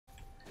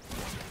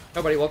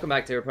Hey buddy, welcome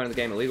back to We're playing the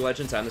game of League of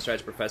Legends. I'm the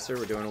Strategy Professor.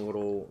 We're doing a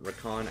little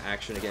Rakan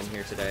action again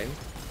here today.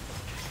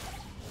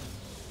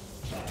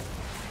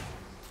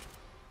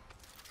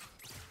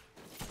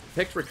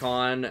 Picked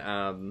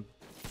Rakan.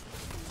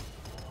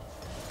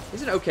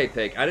 He's an okay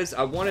pick.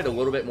 I wanted a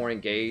little bit more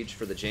engage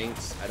for the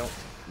Jinx. I don't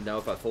know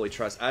if I fully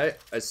trust. I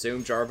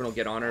assume Jarvan will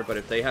get on her, but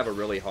if they have a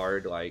really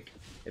hard, like,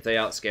 if they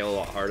outscale a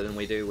lot harder than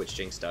we do, which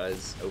Jinx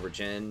does over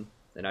Jhin,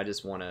 then I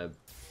just want to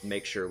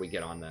make sure we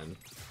get on them.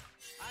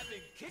 I've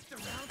been kicked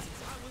around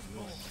since I was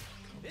born.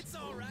 It's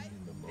all right.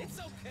 It's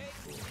okay.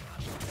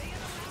 I'm staying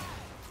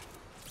alive.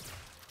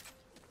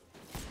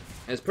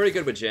 And it's pretty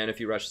good with Jhin if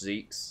you rush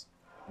Zeke's.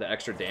 The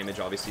extra damage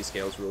obviously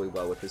scales really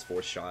well with his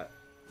force shot.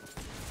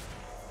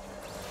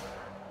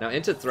 Now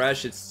into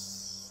Thresh,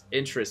 it's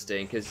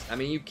interesting because I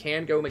mean you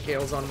can go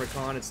Mikhail's on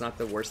Rakan. It's not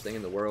the worst thing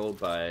in the world,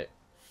 but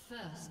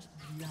First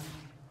love.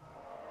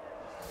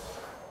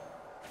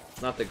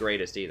 It's not the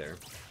greatest either.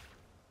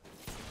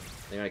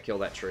 They're gonna kill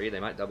that tree. They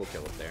might double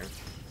kill it there.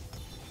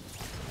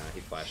 He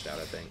flashed out,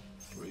 I think.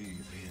 Breathe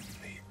in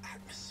the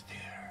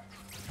atmosphere.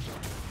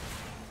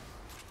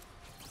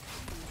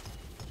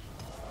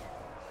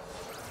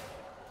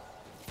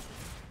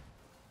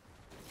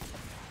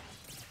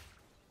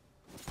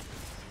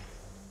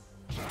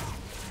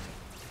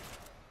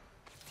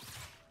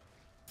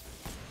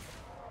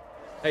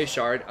 Hey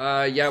Shard,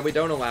 yeah, we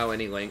don't allow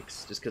any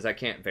links just because I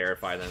can't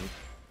verify them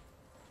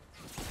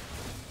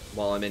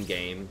while I'm in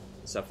game,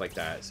 stuff like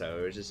that.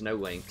 So there's just no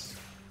links.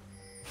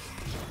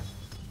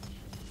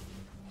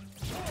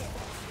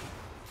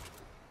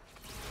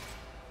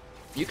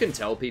 You can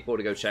tell people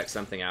to go check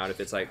something out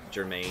if it's like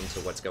germane to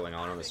what's going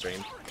on the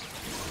stream.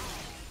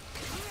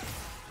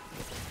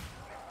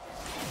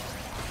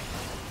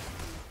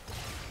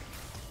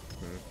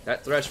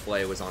 That Thresh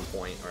play was on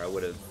point,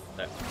 or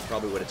that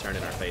probably would have turned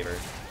in our favor.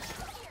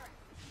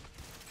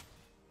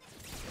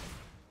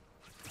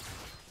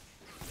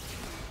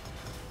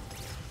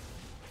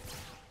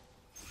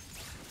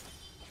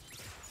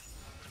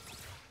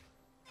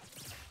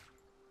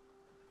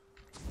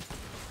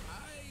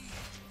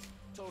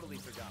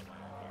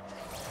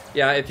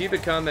 Yeah, if you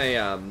become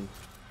a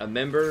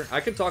member, I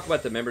can talk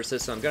about the member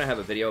system. I'm gonna have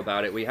a video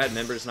about it. We had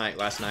members night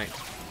last night.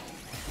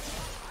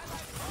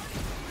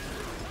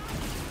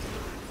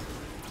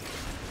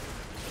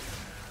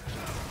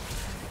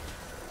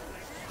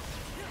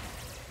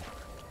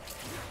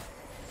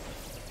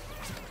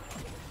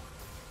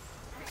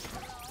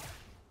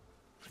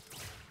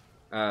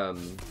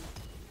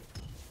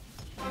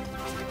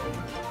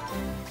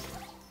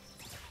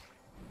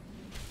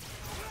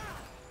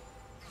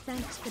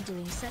 Thanks for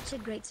doing such a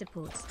great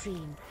support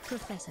stream,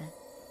 Professor.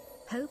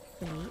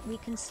 Hopefully we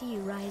can see you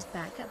rise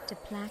back up to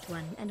Plat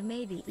 1 and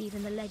maybe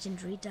even the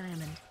legendary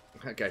Diamond.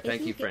 Okay,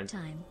 thank you, friend. If you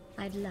get time,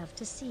 I'd love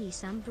to see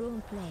some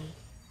Braum play.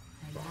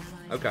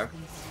 Okay.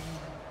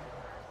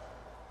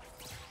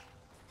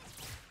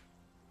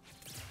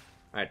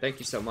 Alright, thank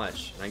you so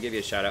much. And I give you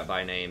a shout out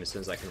by name as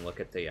soon as I can look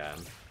at the,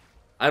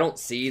 I don't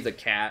see the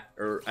cat,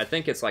 or I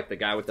think it's like the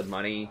guy with the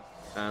money,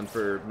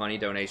 for money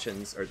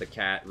donations, or the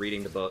cat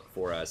reading the book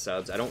for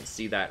subs. I don't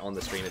see that on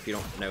the stream if you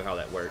don't know how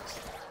that works.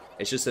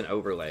 It's just an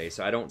overlay,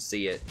 so I don't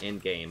see it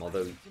in-game,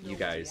 although you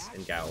guys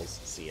and gals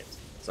see it.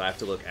 So I have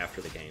to look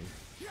after the game.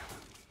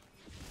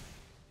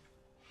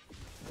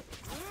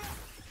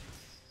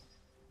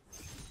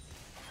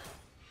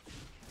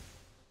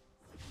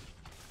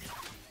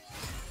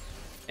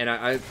 And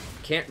I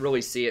can't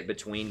really see it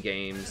between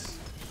games.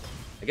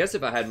 I guess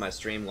if I had my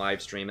stream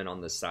live streaming on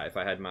this side, if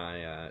I had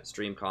my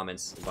stream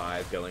comments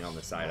live going on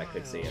the side, I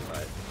could see it,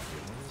 but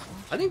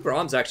I think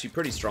Braum's actually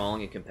pretty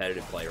strong in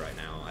competitive play right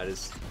now.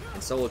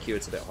 In solo queue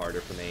it's a bit harder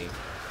for me.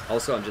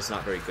 Also, I'm just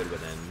not very good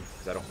with him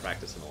because I don't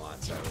practice him a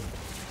lot, so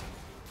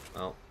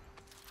well,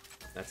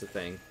 that's a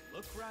thing.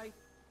 Look right.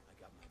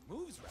 I got my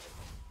moves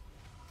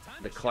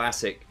right. The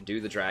classic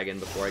do the dragon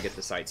before I get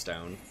the sight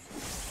stone.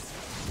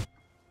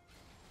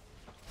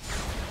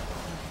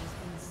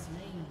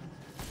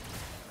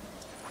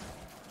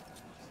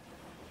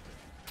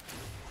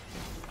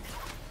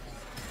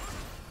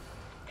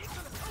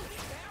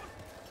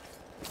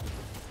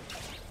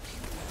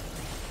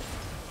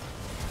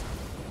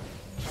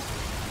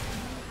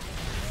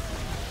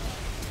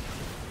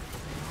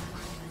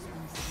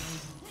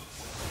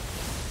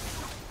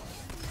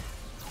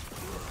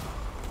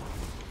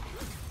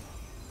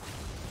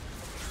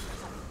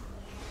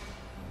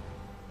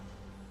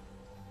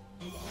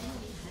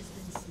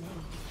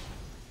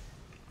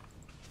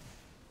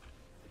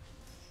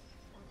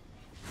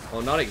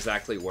 Well, not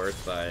exactly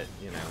worth, but,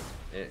 you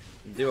know,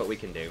 do what we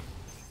can do.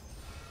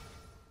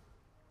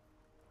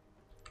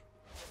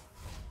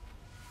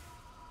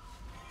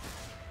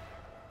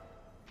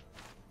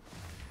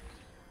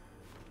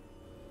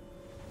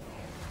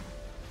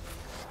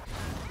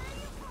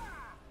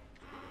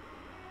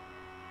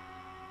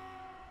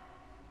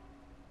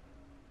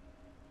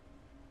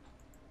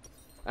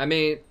 I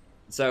mean,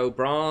 so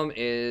Braum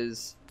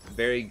is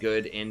very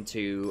good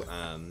into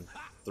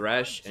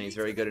Thresh, and he's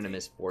very good into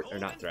Misfortune, or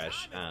not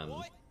Thresh,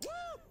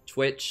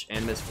 Twitch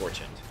and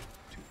Misfortune.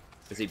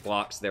 Because he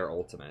blocks their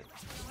ultimate.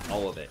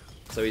 All of it.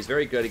 So he's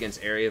very good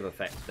against area of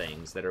effect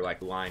things that are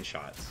like line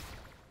shots.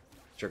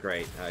 Which are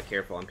great.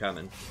 Careful, I'm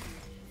coming.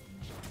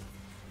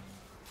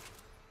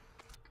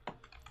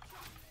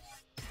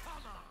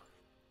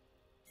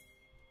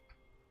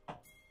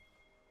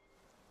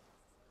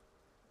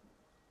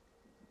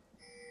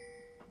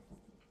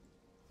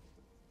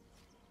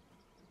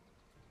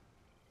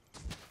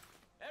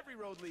 Every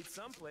road leads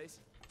someplace.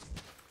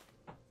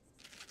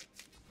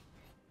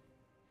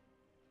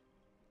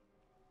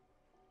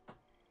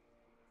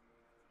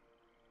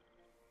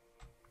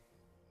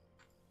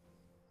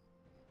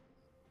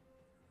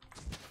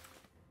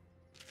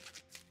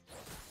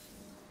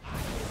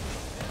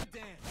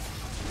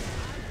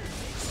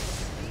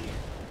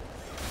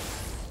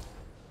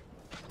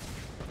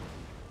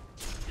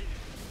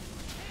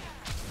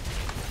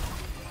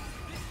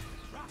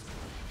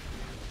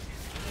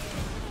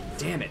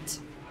 Damn it.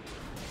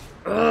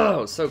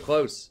 Oh, so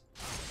close.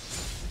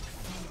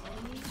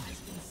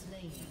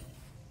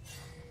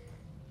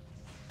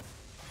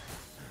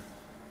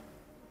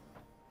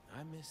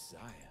 I miss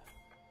Zaya.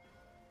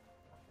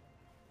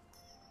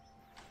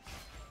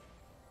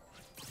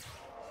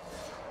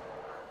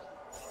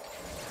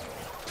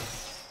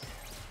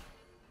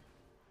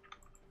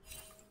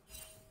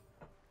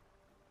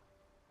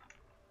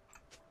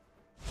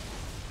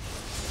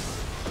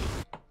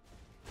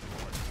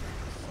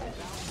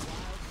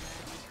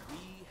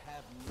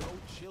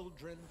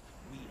 Children,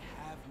 we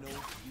have no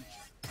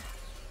future.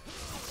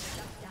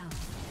 Shut down.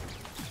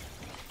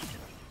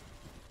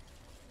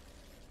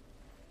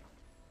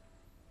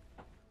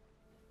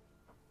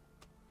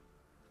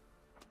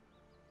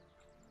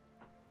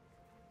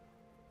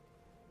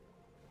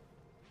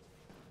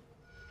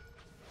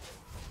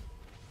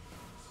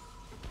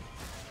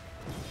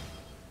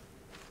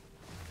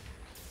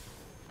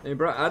 I mean,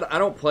 bro, I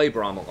don't play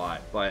Braum a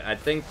lot, but I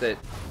think that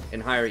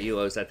in higher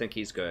elos, I think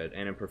he's good,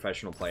 and in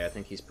professional play, I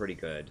think he's pretty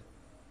good.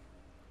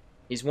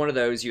 He's one of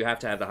those you have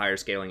to have the higher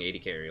scaling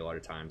AD carry a lot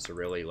of times to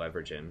really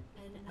leverage him.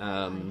 We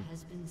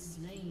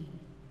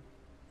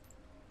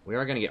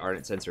are going to get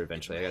Ardent Sensor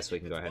eventually. I guess we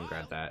can go ahead and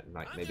grab that. And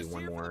like maybe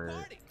one more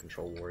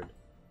control ward.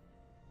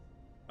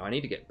 Oh, I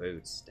need to get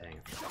boots. Dang,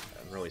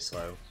 I'm really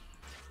slow.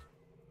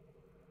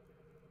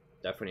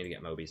 Definitely need to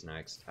get Moby's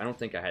next. I don't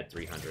think I had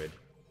 300.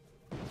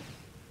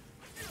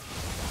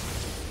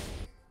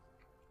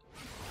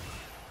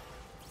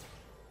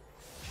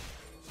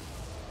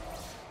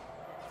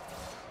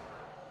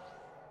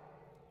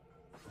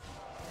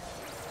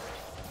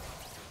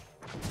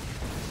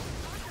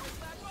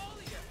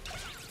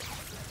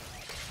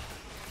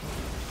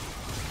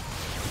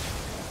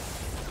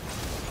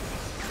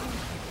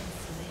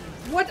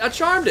 What? I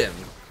charmed him!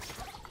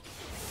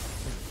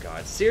 Oh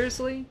God,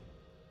 seriously?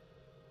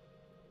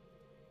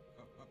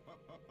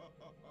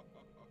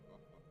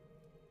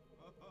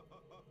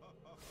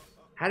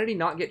 How did he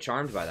not get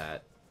charmed by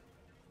that?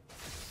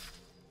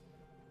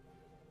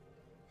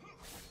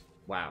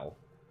 Wow.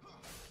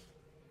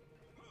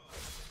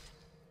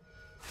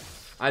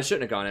 I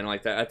shouldn't have gone in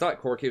like that. I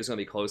thought Corki was going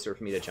to be closer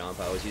for me to jump.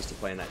 I was used to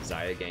playing that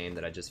Zaya game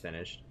that I just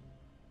finished.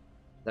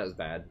 That was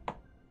bad.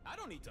 I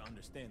don't need to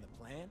understand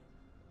the plan.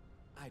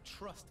 I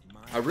trust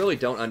my... I really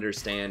don't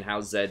understand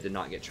how Zed did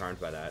not get charmed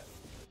by that.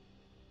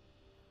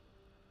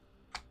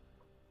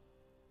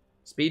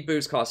 Speed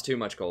boost costs too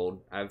much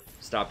gold. I've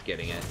stopped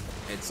getting it.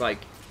 It's like,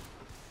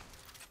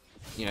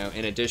 you know,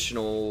 an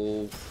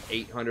additional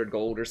 800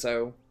 gold or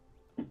so.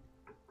 An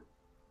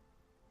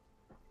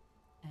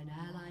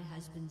ally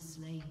has been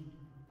slain.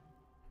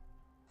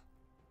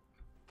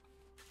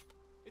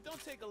 It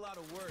don't take a lot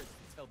of words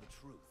to tell the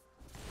truth.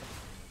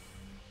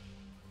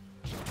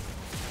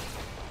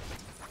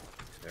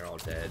 They're all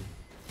dead.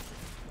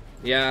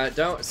 Yeah,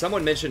 don't.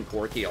 Someone mentioned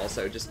Corki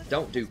also. Just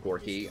don't do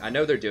Corki. I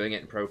know they're doing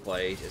it in pro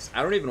play.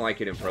 I don't even like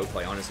it in pro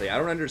play, honestly. I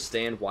don't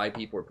understand why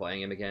people are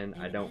playing him again.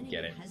 I don't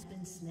get it.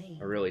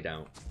 I really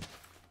don't.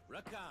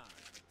 Rakan,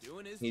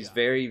 doing his He's job.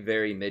 very,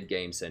 very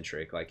mid-game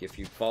centric. Like, if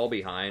you fall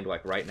behind,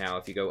 like right now,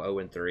 if you go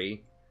 0-3,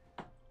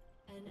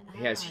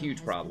 he has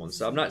huge problems.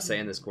 So I'm not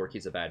saying this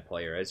Corki's a bad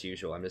player, as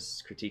usual. I'm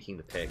just critiquing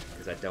the pick,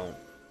 because I don't...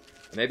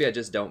 Maybe I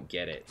just don't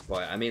get it.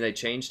 But, I mean, they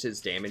changed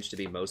his damage to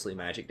be mostly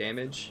magic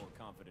damage.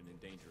 More confident in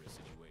dangerous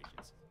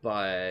situations.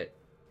 But...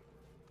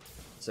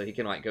 So he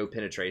can, like, go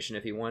penetration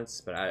if he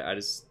wants. But I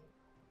just...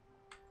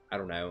 I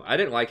don't know. I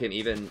didn't like him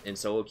even in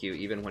solo queue,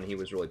 even when he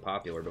was really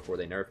popular, before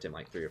they nerfed him,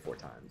 like, 3 or 4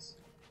 times.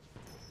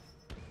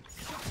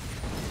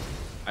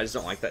 I just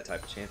don't like that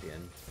type of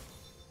champion.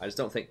 I just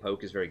don't think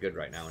Poke is very good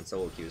right now, in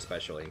solo queue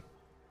especially.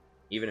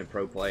 Even in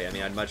pro play. I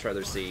mean, I'd much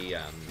rather see,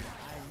 I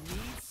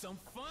need some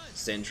fun.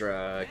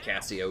 Syndra,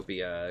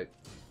 Cassiopeia,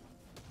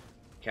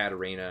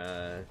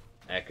 Katarina,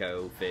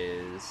 Echo,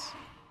 Fizz.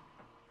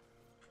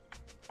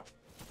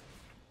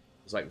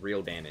 It's like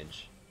real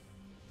damage.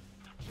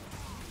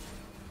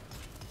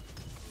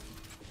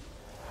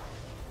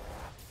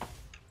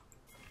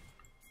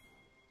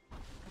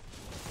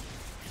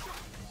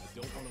 I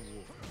don't want a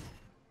war, but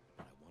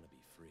I want to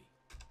be free.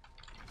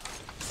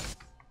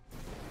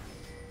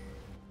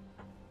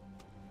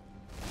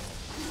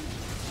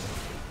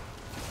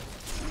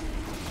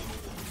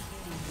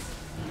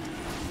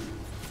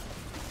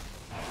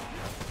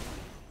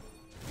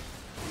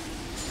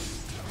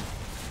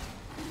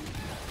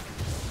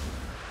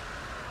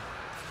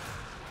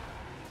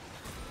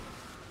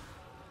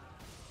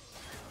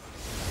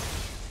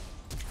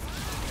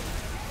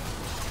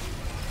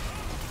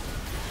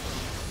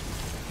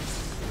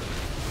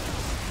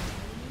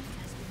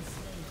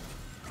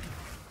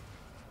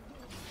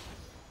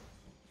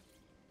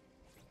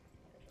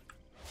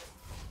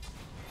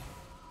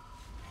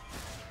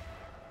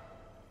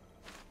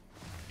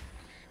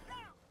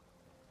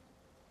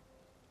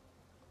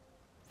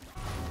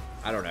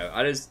 I don't know.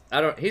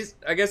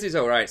 I guess he's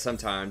alright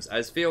sometimes. I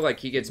just feel like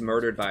he gets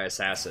murdered by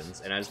assassins,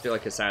 and I just feel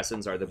like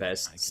assassins are the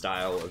best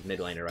style of mid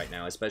laner right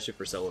now, especially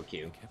for solo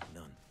queue.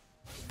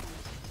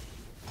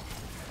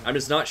 I'm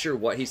just not sure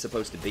what he's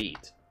supposed to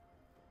beat.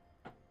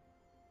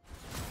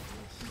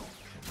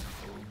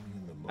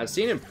 I've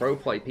seen in pro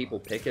play people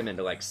pick him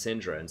into like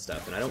Syndra and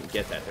stuff, and I don't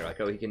get that. They're like,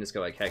 oh, he can just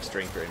go like Hex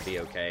Drinker and be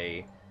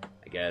okay,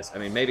 I guess. I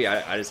mean, maybe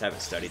I just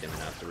haven't studied him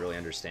enough to really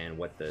understand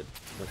what the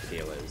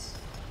deal is.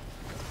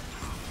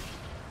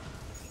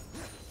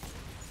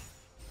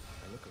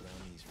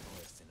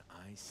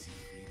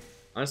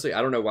 Honestly,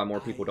 I don't know why more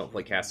people don't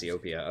play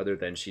Cassiopeia, other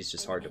than she's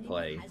just hard to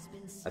play.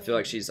 I feel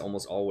like she's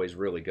almost always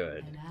really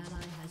good. An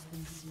ally has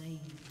been slain.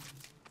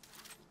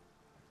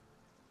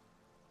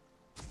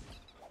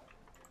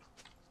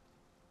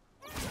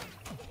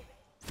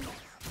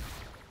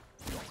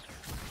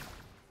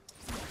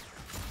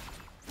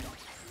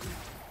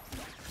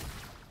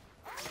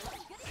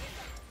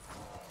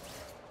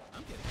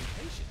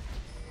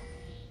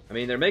 I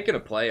mean, they're making a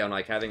play on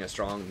like having a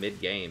strong mid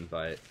game,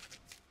 but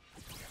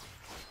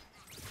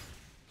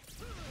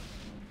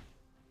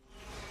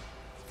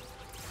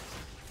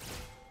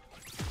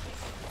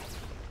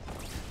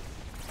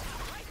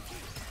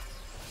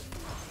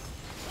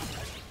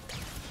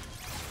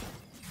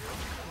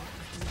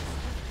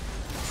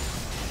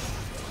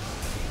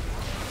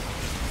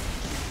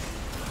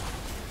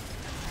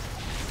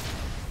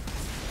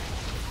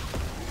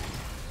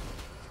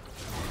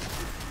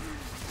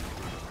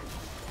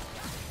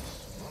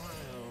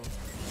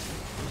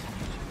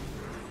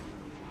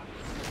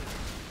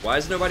why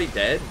is nobody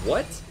dead?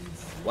 What?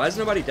 Why is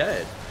nobody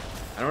dead?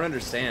 I don't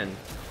understand.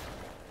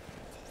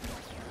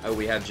 Oh,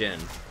 we have Jhin.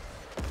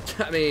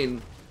 I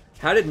mean,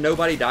 how did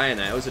nobody die in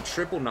that? It was a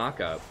triple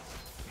knockup.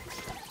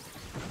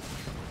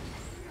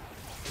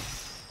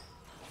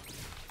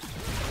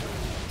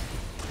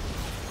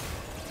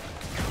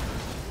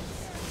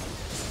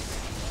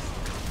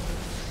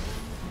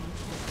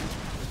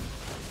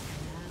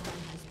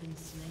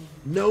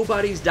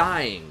 Nobody's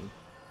dying.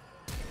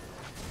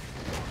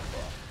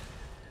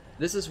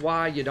 This is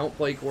why you don't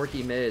play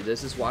Quirky mid.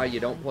 This is why you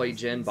don't play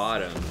Jhin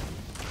bottom.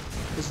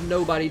 Because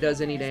nobody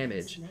does any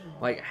damage.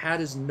 Like, how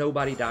does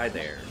nobody die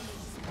there?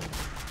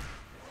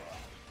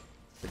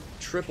 The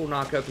triple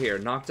knock up here.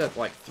 Knocked up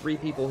like 3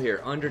 people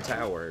here. Under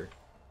tower.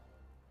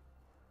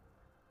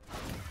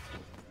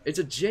 It's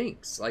a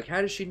jinx. Like,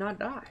 how does she not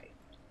die?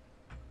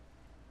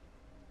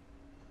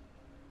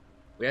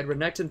 We had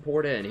Renekton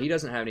poured in. He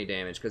doesn't have any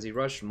damage because he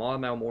rushed Maul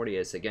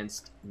Malmortius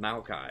against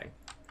Maokai.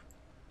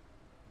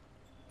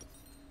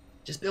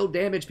 Just build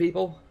damage,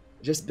 people.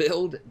 Just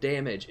build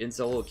damage in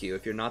solo queue.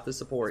 If you're not the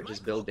support,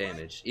 just build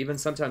damage. Even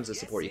sometimes the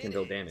support, you can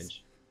build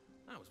damage.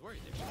 I was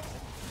worried.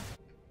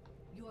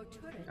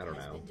 I don't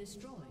know.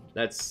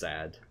 That's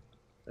sad.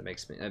 That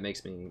makes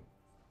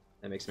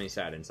me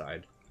sad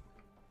inside.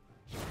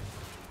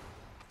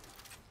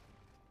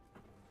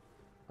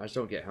 I just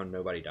don't get how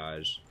nobody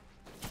dies.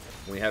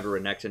 When we have a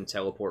Renekton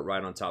teleport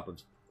right on top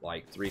of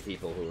like 3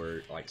 people who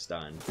are like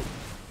stunned,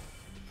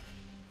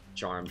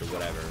 charmed or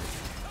whatever.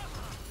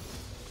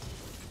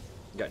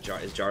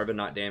 Is Jarvan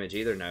not damage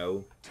either?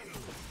 No.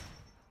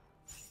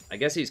 I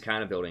guess he's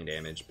kind of building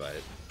damage, but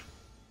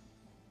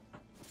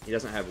he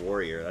doesn't have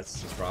Warrior.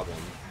 That's his problem.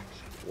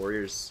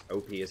 Warrior's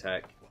OP as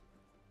heck.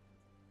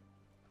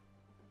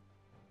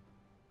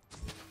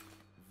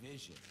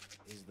 Vision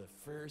is the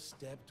first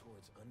step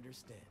towards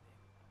understanding.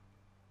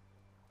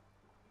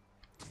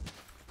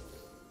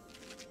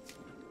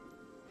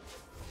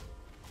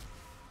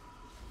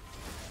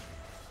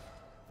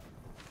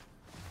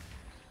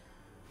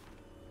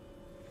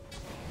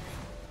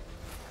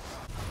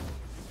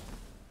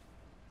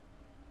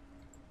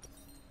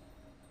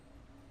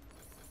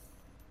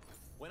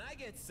 When I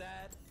get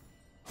sad,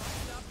 I'll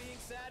stop being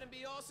sad and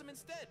be awesome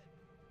instead.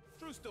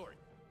 True story.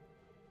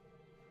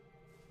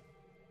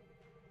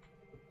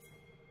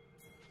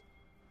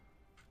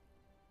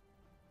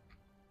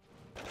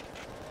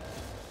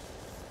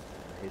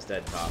 He's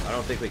dead top. I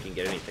don't think we can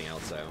get anything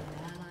else though.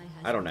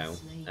 I don't know.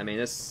 I mean,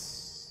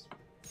 this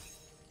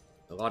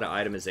a lot of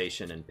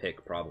itemization and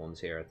pick problems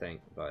here, I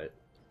think, but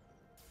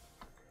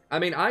I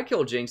mean, I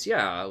killed Jinx,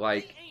 yeah,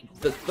 like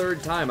the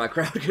 3rd time I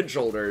crowd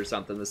controlled her or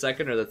something, the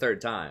 2nd or the 3rd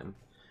time.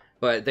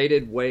 But they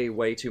did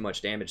way too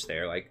much damage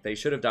there. Like, they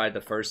should have died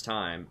the first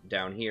time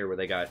down here where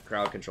they got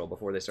crowd control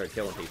before they started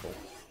killing people.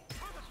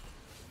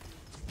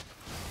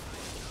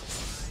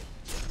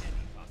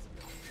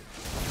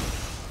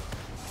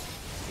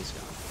 He's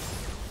gone.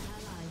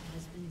 Ally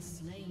has been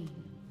slain.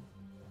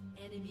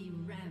 Enemy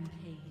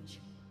rampage.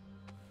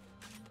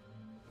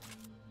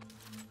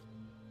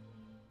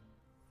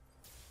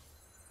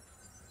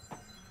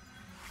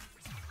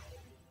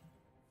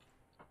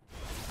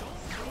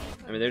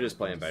 I mean, they're just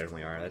playing better than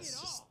we are. That's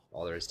just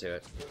all there is to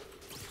it.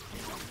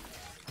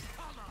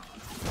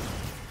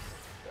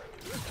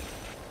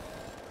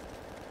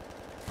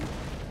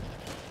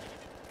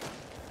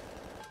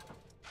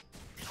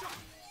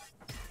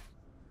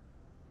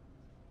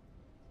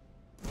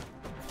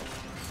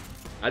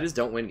 I just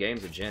don't win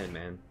games with Jhin,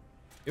 man.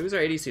 It was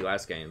our ADC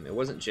last game. It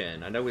wasn't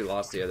Jhin. I know we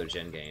lost the other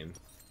Jhin game.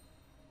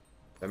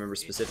 I remember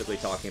specifically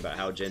talking about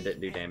how Jhin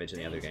didn't do damage in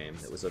the other game.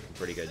 It was looking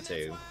pretty good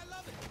too.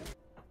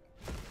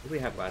 What did we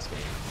have last game?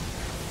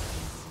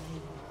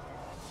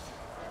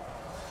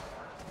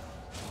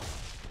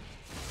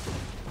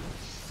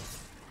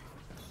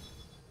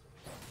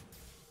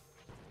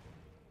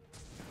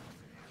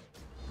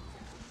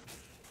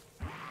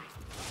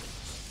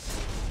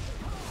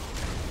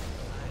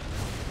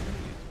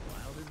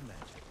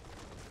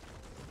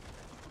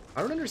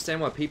 I don't understand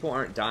why people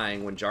aren't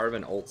dying when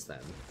Jarvan ults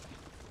them.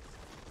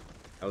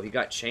 Oh, he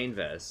got Chain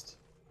Vest.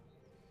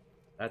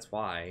 That's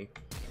why.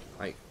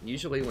 Like,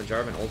 usually when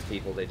Jarvan ults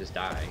people, they just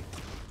die.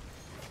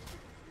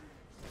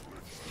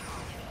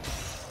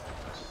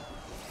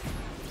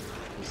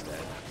 He's dead.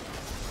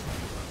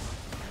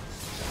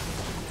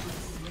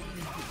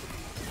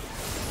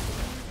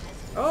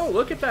 Oh,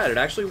 look at that! It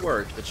actually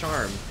worked. The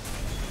charm.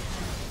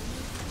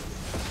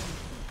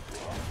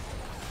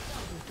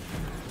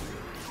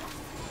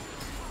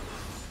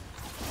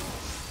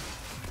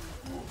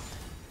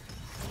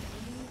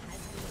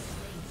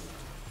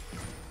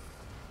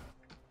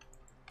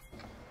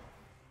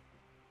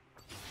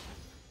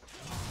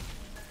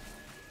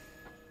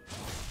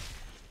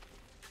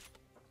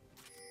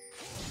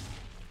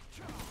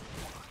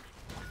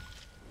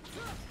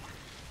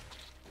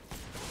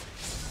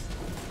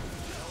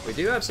 We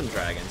do have some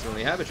dragons. When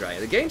we have a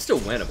dragon, the game's still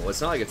winnable. It's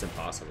not like it's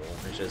impossible.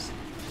 It's just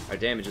our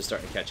damage is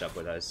starting to catch up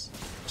with us.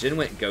 Jhin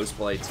went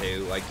Ghostblade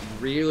too. Like, you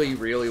really,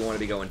 really want to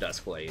be going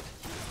Duskblade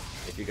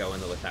if you go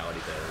in the lethality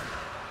build.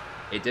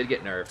 It did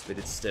get nerfed, but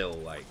it's still,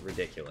 like,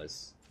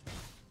 ridiculous.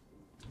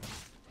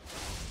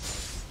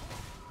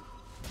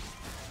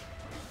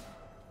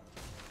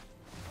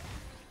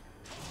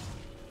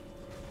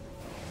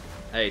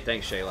 Hey,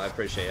 thanks, Shayla. I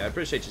appreciate it. I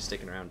appreciate you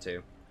sticking around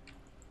too.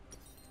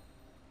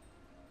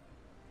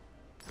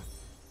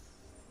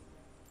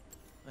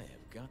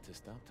 Got to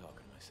stop talking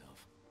to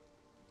myself.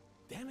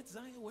 Damn it,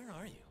 Zaya, where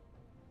are you?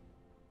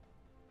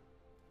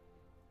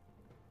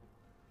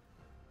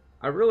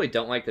 I really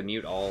don't like the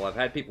mute all. I've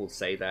had people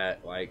say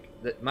that. Like,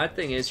 my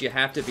thing is, you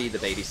have to be the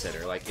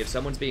babysitter. Like, if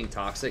someone's being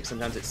toxic,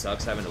 sometimes it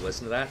sucks having to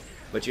listen to that,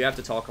 but you have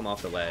to talk them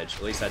off the ledge.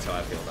 At least that's how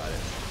I feel about it.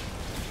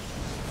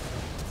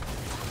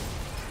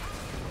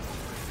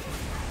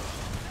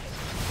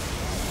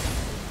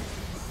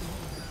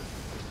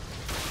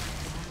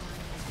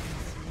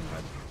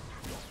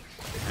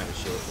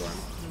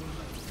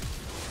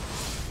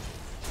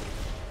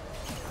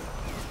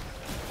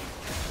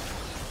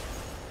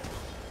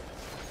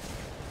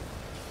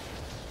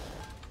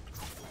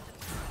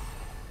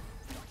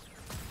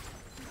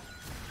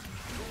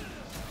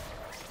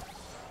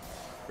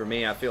 For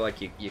me, I feel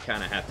like you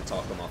kind of have to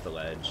talk them off the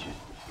ledge.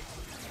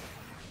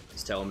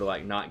 Just tell them to,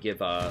 like, not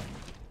give up,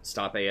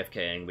 stop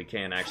AFKing, we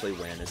can actually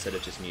win, instead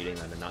of just muting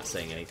them and not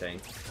saying anything.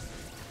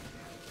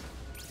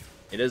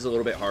 It is a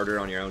little bit harder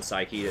on your own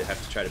psyche to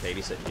have to try to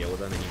babysit and deal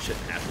with them, and you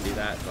shouldn't have to do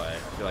that, but I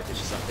feel like it's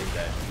just something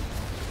that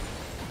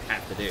you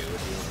have to do if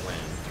you want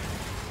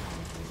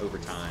to win over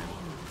time.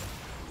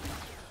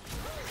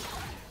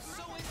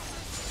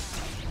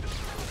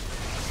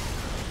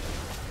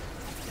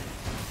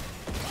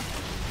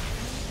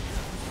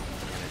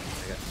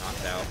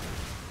 Knocked out.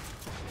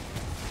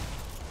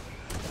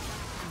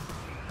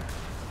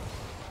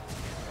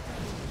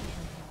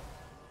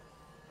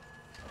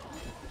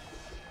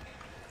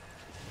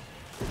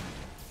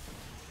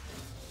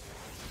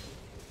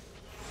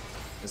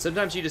 And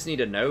sometimes you just need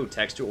to know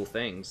textual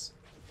things.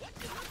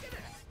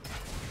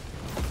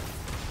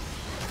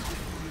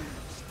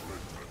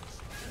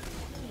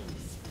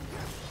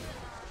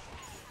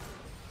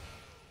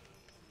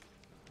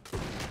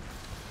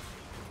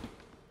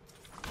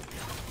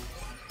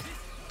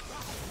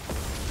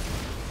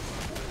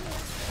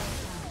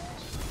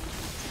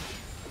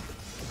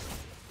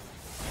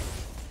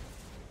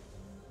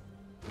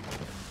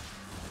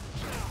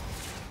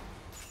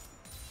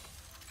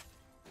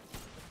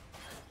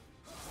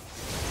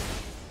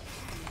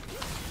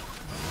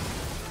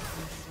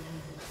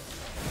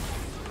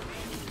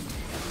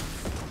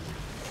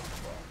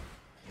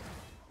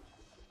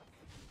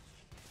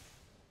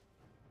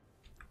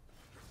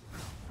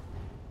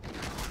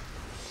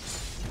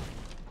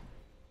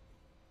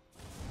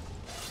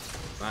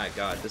 My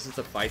god, this is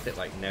a fight that,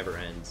 like, never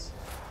ends.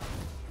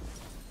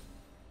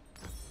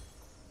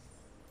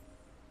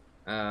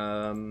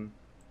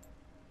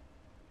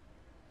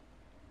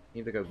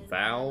 Either go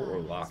Vow or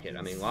Locket.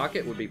 I mean,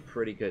 Locket would be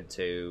pretty good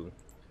too.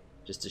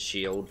 Just a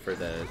shield for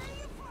the...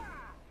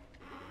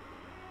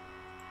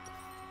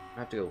 I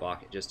have to go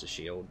Locket just to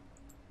shield.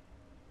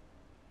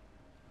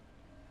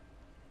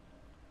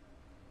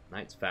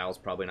 Knight's Vow's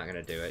probably not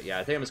going to do it. Yeah,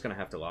 I think I'm just going to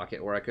have to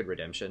Locket, or I could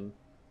Redemption.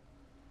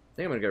 I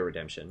think I'm going to go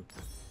Redemption.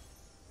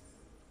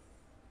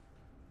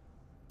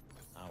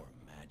 Our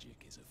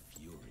magic is a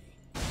fury.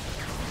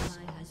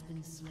 Has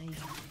been slain.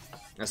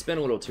 I spent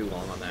a little too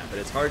long on that, but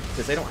it's hard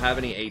because they don't have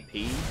any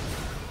AP.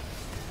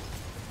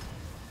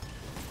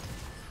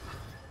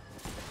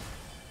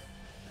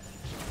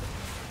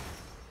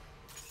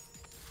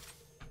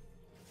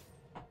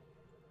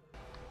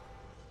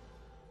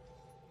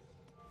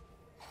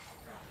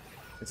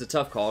 It's a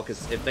tough call,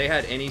 because if they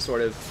had any sort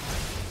of...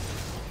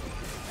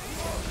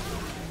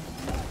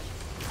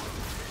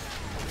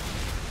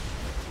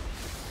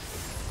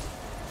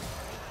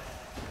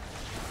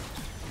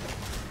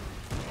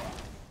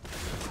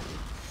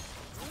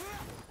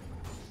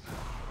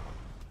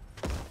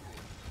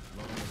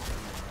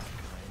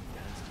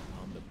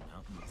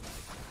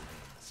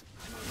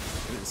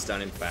 Didn't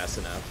stun him fast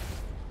enough.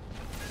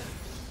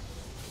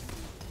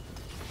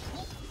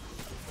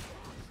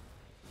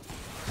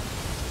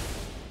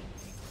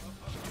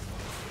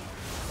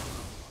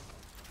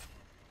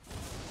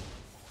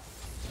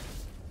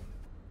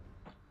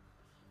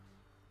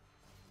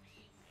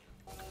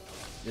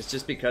 It's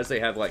just because they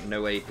have like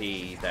no AP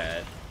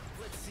that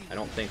I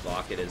don't think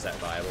Locket is that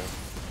viable.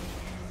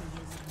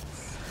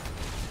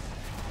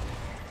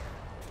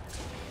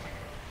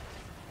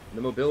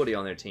 The mobility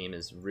on their team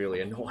is really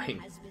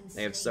annoying.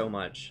 They have so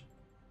much.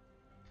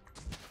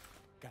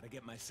 Gotta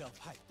get myself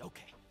hyped.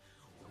 Okay.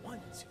 1,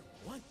 2,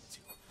 1,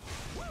 2.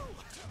 Woo!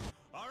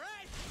 All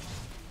right.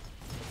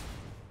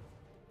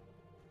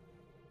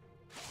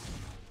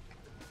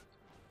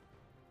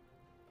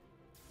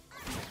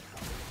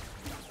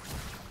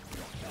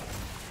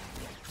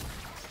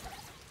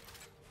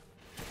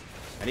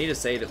 I need to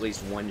save at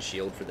least one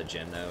shield for the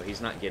Jhin though.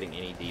 He's not getting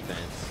any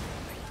defense.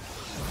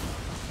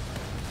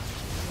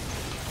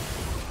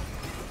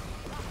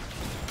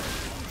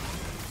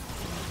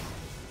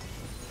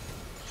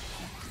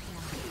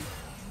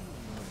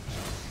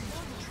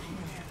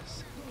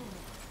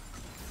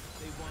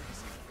 They want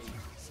us to hate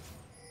us.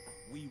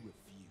 We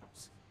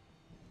refuse.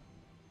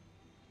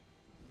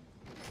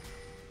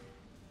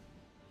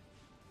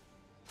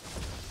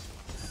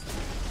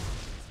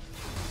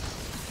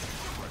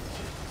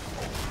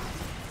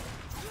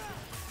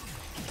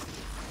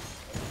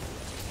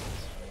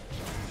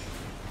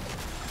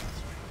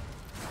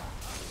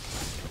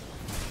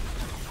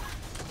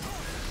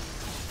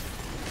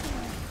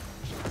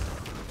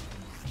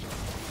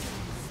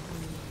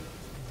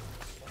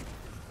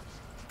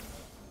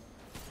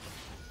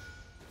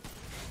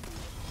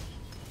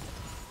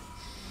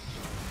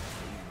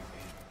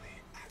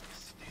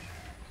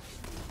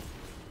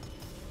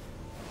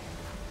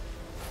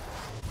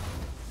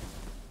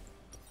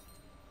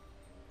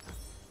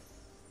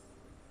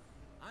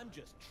 I'm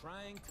just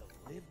trying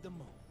to live the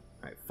moment.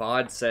 Alright,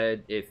 Fod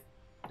said if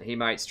he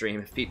might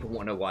stream if people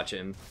want to watch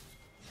him.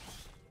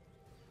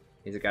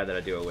 He's a guy that I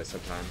do it with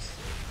sometimes.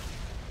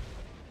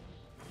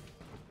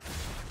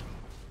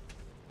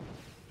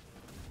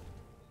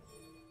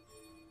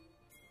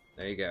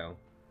 There you go.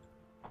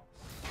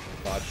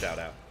 Fod shout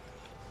out.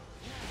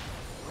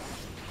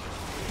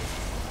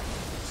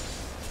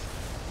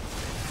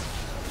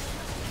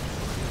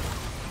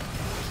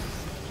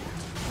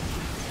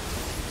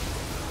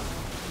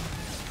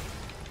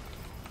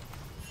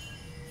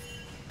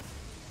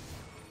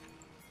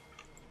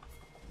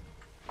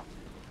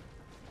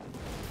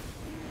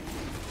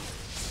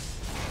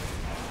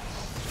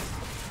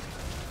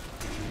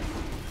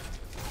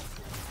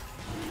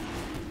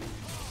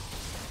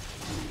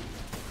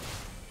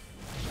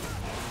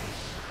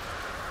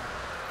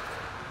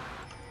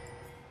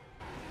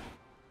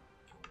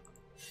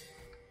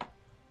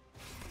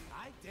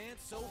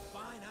 Dance so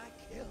fine I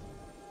kill.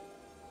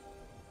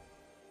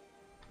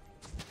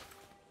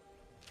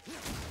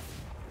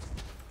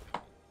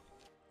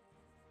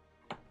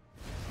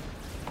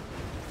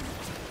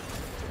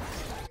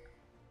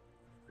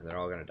 And they're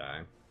all gonna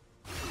die.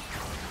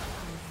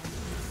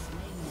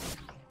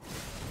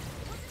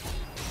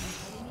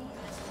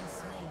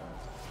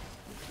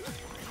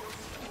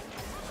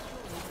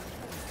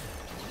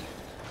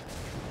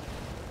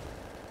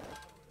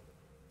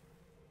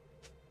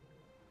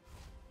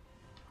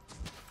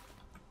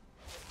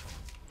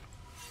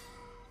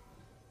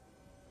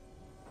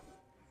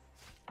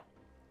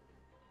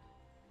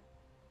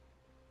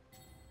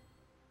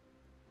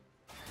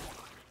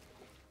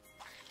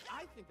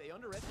 I think they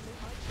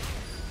underestimate my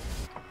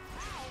power.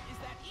 How is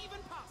that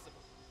even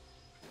possible?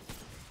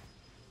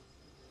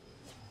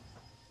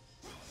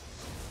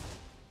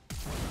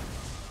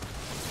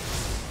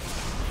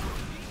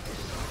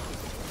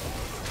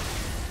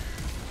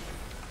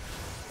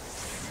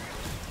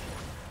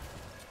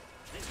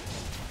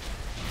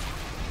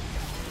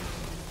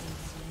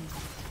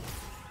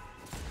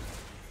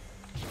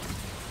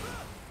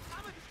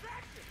 I'm a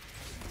distraction.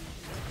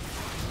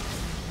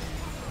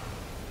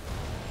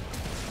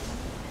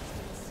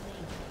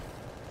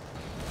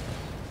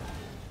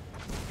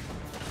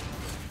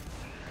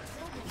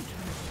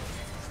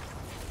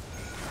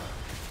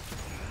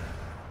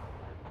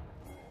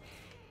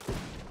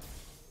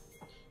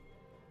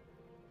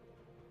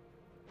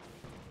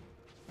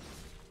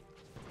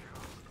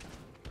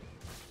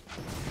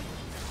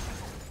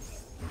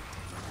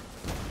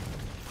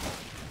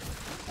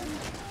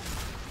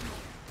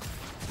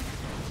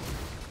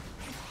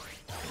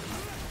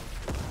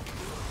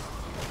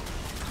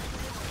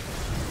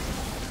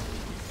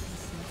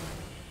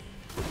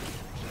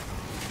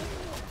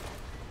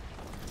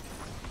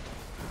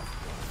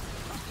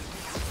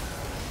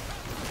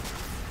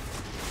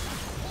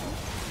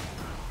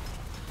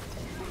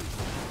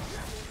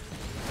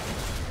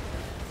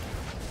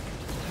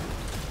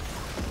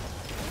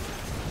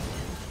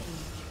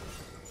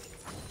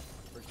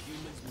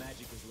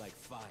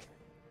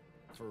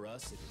 For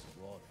us, it is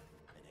water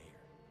and air.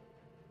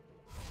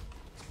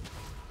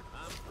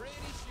 I'm pretty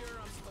sure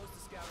I'm supposed to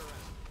scout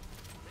around.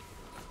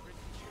 Pretty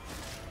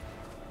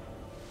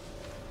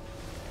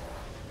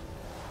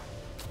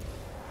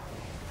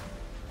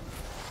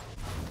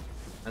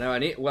I know I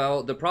need.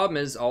 Well, the problem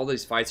is all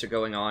these fights are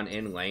going on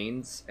in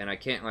lanes, and I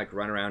can't like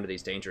run around to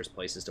these dangerous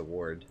places to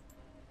ward.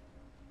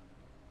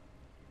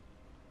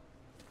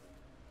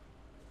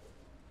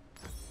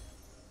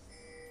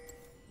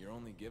 You're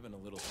only given a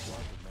little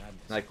spark of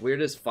madness. Like, we're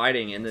just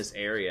fighting in this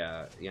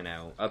area, you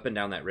know, up and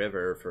down that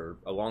river for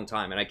a long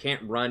time, and I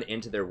can't run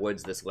into their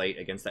woods this late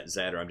against that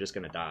Zed, or I'm just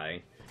gonna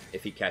die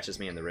if he catches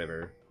me in the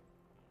river.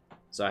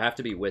 So I have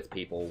to be with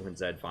people when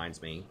Zed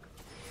finds me.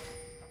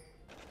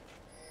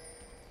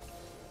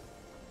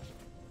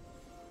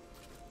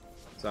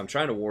 So I'm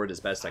trying to ward as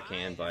best I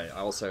can, but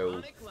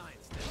also,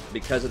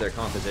 because of their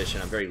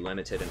composition, I'm very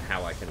limited in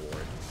how I can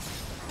ward.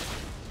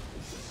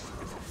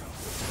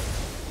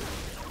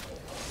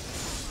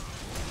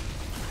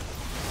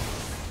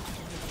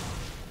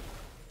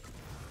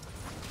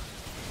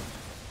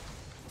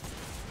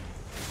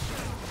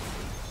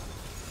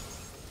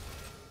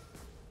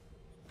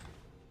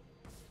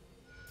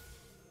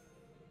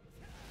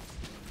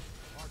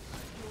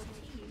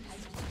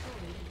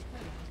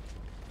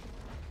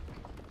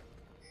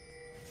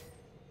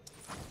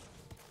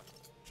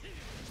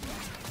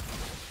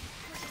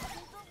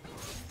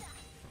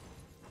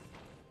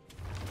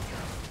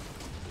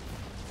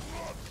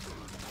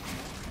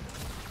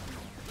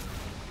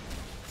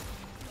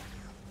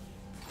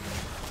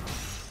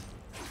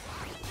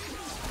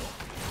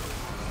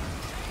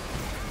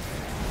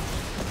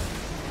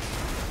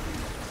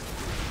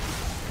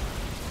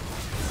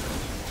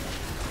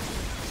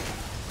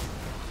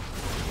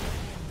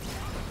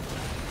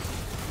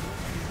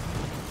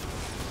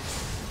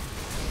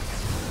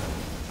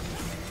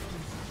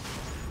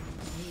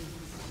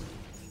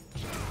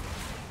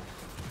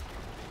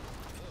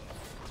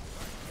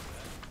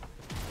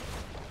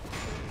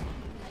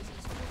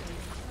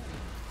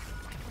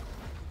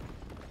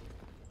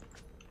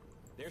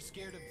 They're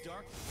scared of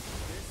darkness.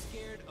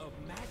 They're scared of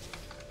magic.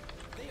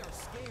 They are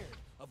scared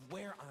of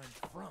where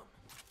I'm from.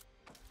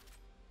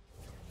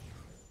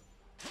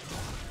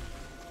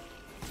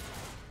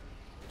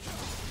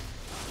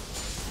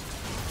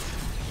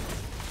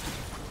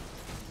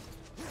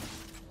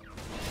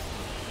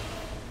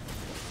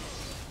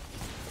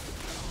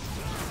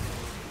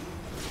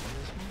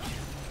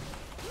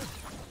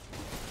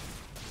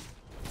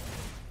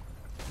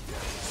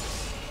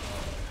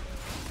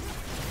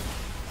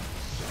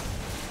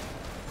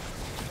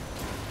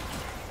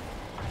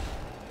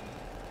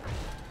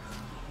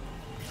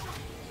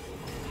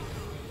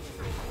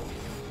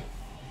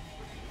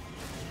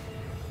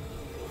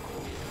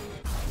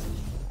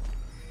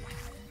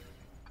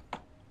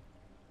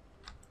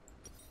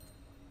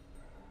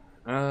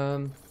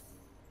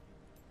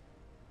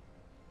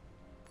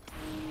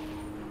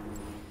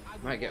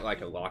 Might get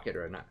like a locket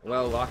or a knight.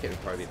 Well, locket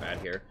would probably be bad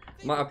here.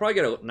 I'll probably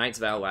get a Knight's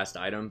Vow last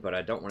item, but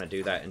I don't want to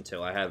do that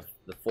until I have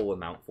the full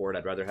amount for it.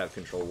 I'd rather have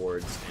control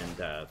wards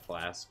and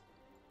flask.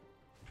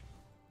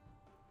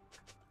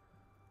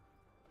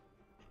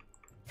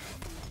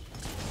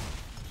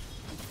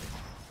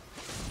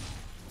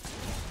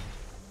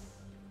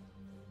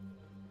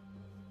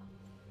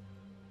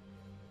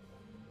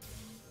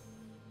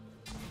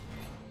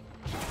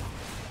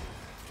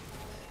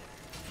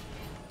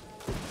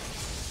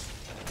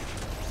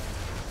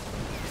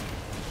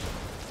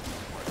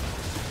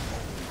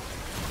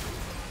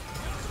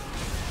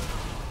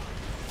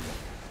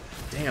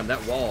 Damn,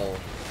 that wall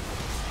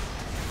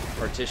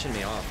partitioned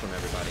me off from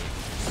everybody.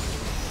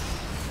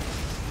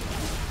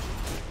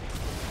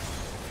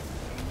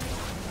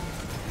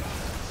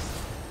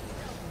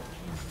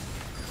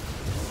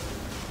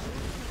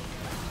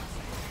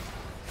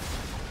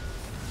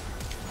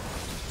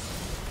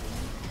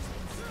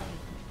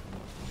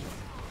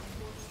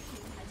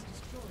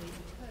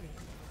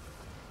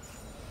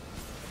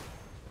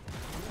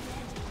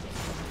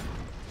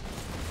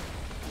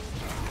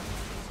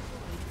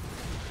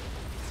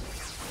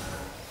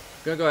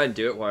 I'm gonna go ahead and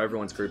do it while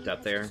everyone's grouped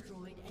up there,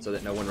 so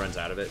that no one runs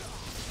out of it.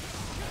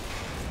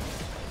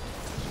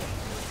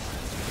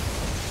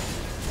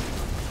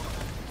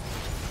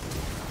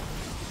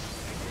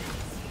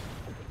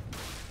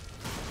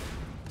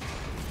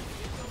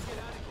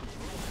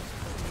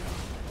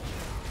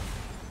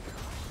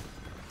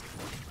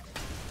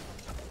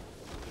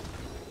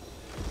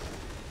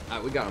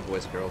 Alright, we got them,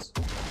 boys and girls.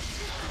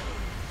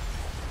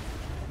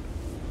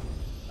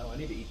 Oh, I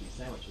need to eat these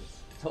sandwiches.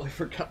 I totally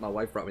forgot my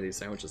wife brought me these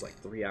sandwiches like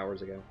 3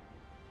 hours ago.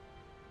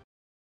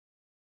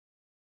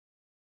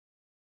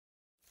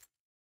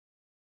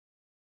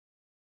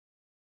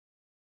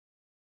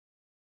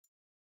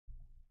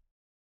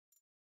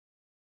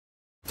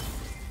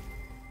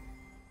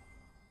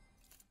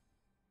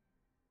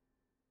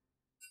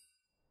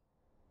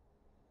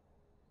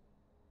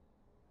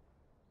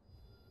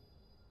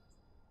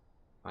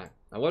 Alright,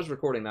 I was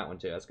recording that one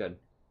too, that's good.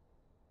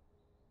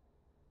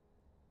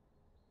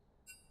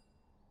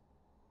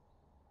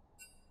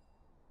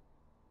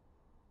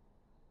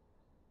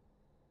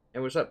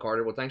 what's up,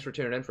 Carter? Well, thanks for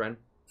tuning in, friend.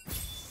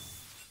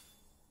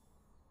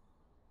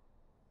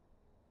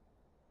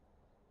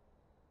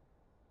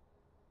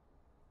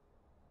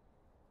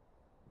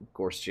 Of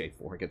course,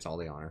 J4 gets all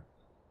the honor.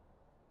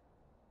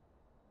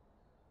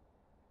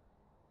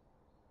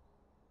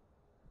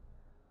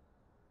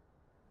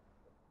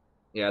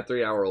 Yeah,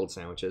 3-hour-old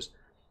sandwiches.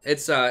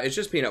 It's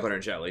just peanut butter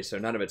and jelly, so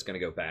none of it's gonna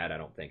go bad, I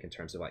don't think, in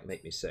terms of like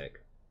make me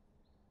sick.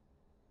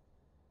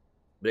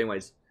 But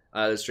anyways,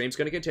 the stream's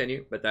gonna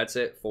continue, but that's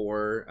it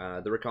for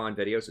the Rakan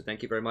video. So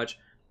thank you very much.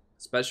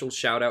 Special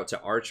shout out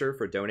to Archer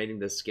for donating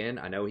this skin.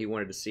 I know he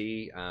wanted to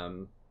see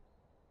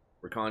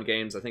Rakan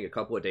games, I think a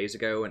couple of days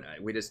ago, and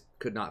we just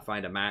could not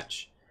find a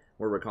match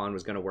where Rakan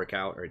was gonna work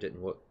out, or it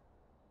didn't look.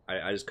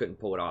 I just couldn't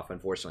pull it off,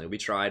 unfortunately. We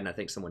tried, and I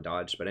think someone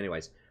dodged. But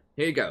anyways.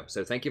 Here you go.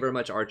 So thank you very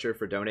much, Archer,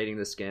 for donating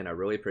the skin. I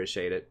really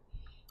appreciate it.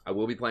 I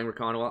will be playing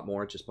Rakan a lot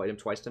more. Just played him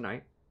twice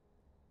tonight.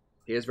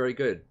 He is very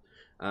good.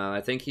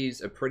 I think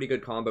he's a pretty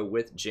good combo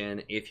with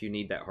Jhin if you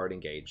need that hard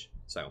engage.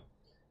 So,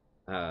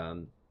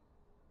 oh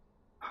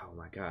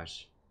my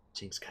gosh.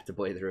 Jinx got to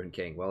play the Ruined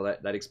King. Well,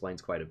 that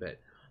explains quite a bit.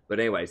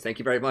 But anyways, thank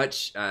you very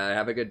much.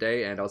 Have a good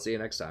day, and I'll see you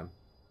next time.